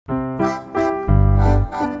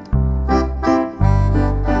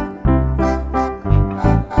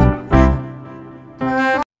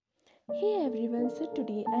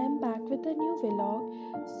vlog.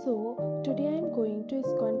 So today I am going to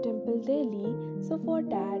ISKCON Temple Delhi. So for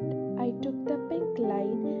that I took the pink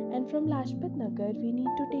line, and from Lajpat Nagar we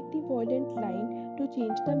need to take the violet line to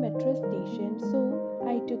change the metro station. So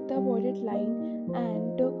I took the violet line,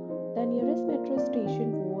 and the nearest metro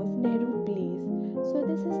station was Nehru Place. So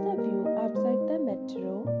this is the view outside the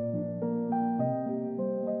metro.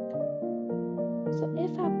 So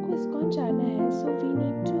if आपको ISKCON जाना है, so we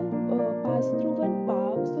need to pass through one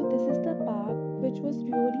park. So this is the park, which was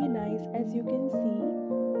really nice, as you can see.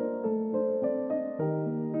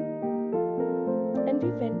 And we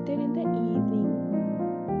went there in the evening,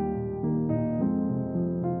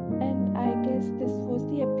 and I guess this was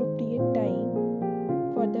the appropriate time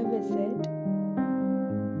for the visit.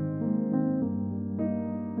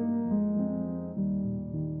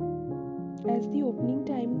 As the opening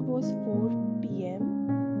time was 4 p.m.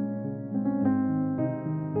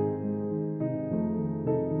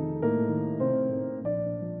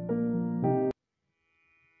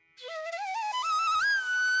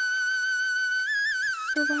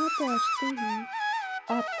 तो वहाँ पहुँचते ही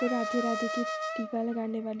आपको राधे राधे की टीका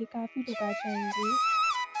लगाने वाले काफ़ी लोग आ जाएंगे।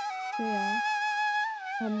 तो यार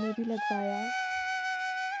हमने भी लगवाया।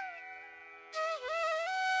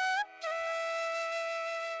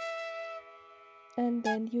 And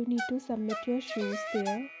then you need to submit your shoes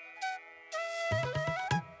there.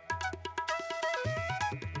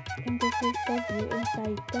 And this is the view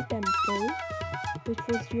inside the temple, which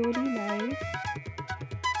was really nice.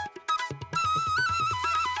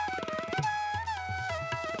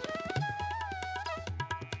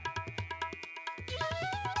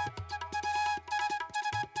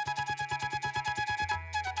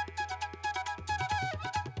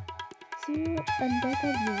 अंदर का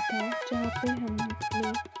व्यू था जहाँ पे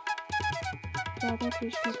हमने राधा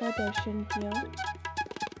कृष्ण का दर्शन किया।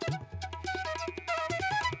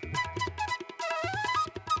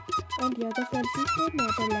 And yeah, the selfies were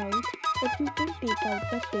not allowed, but you can take out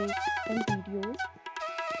the pics and videos.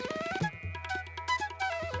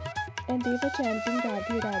 And they were chanting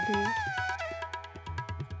Radhe Radhe.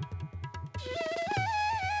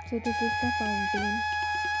 So this is the fountain.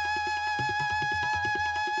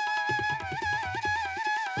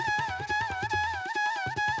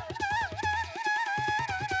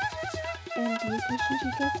 And ये कृष्ण जी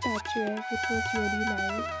का स्टैचू है, which was really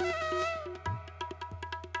nice.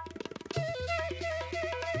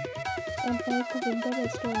 And now Govinda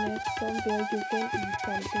restaurant is from where you can eat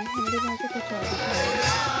something. हमने वहाँ से कचौड़ी खाई.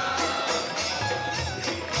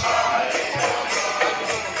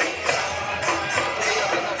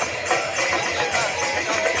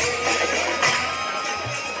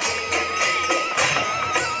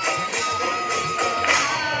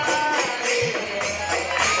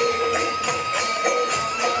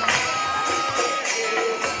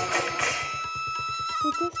 So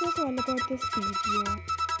this was all about this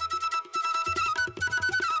video.